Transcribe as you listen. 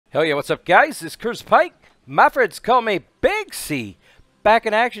Hell yeah, what's up guys? This is Curse Pike. My friends call me Big C. Back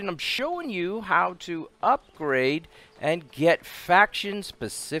in action, I'm showing you how to upgrade and get faction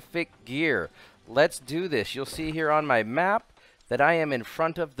specific gear. Let's do this. You'll see here on my map that I am in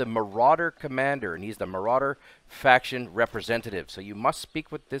front of the Marauder Commander, and he's the Marauder faction representative. So you must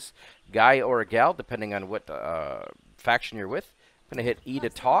speak with this guy or a gal, depending on what faction you're with. I'm going to hit E to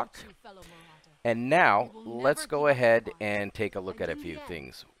talk. And now, let's go ahead and take a look at a few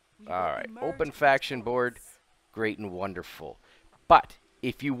things. Alright, open faction board, great and wonderful. But,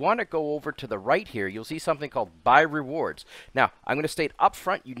 if you want to go over to the right here, you'll see something called buy rewards. Now, I'm going to state up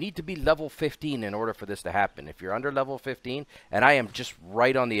front, you need to be level 15 in order for this to happen. If you're under level 15, and I am just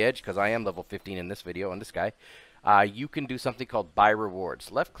right on the edge, because I am level 15 in this video, on this guy, you can do something called buy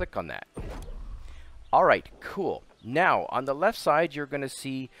rewards. Left click on that. Alright, cool. Now, on the left side, you're going to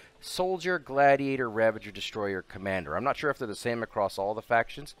see Soldier, Gladiator, Ravager, Destroyer, Commander. I'm not sure if they're the same across all the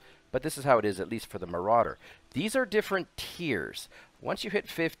factions, but this is how it is, at least for the Marauder. These are different tiers. Once you hit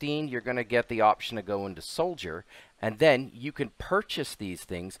 15, you're going to get the option to go into Soldier, and then you can purchase these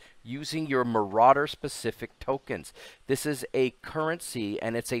things using your Marauder-specific tokens. This is a currency,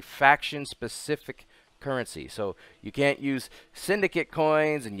 and it's a faction-specific currency. So you can't use syndicate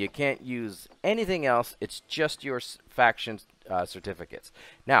coins and you can't use anything else. It's just your faction certificates.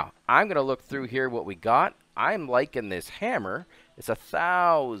 Now, I'm going to look through here what we got. I'm liking this hammer. It's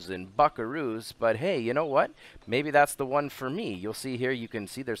 1,000 buckaroos, but hey, you know what? Maybe that's the one for me. You'll see here, you can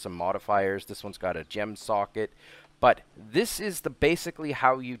see there's some modifiers. This one's got a gem socket, but this is the basically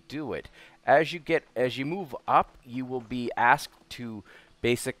how you do it. As you move up, you will be asked to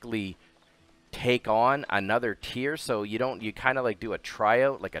basically take on another tier, so you kind of like do a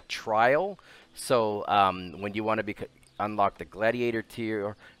tryout, like a trial. So when you want to unlock the Gladiator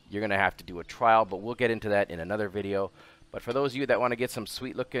tier, you're gonna have to do a trial, but we'll get into that in another video. But for those of you that want to get some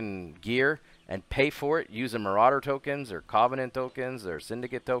sweet looking gear and pay for it using Marauder tokens or Covenant tokens or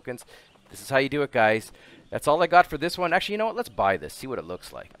Syndicate tokens, this is how you do it, guys. That's all I got for this one. Actually, you know what, let's buy this, see what it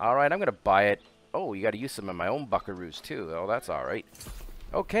looks like. Alright, I'm gonna buy it. Oh, you gotta use some of my own buckaroos too. Oh, that's alright.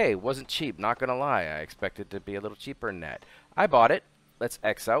 Okay, wasn't cheap, not gonna lie. I expected it to be a little cheaper than that. I bought it. Let's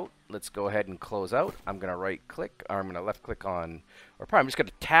X out. Let's go ahead and close out. I'm gonna right click, or I'm gonna left click on, or probably I'm just gonna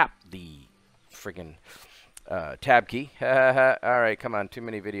tap the friggin' tab key. Alright, come on, too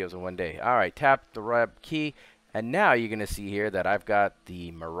many videos in one day. Alright, tap the tab key, and now you're gonna see here that I've got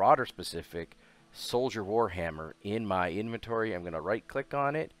the Marauder specific Soldier Warhammer in my inventory. I'm gonna right click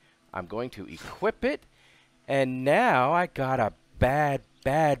on it. I'm going to equip it, and now I got a bad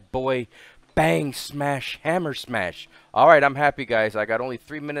boy bang smash hammer smash. Alright, I'm happy guys. I got only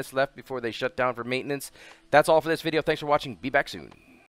 3 minutes left before they shut down for maintenance. That's all for this video. Thanks for watching. Be back soon.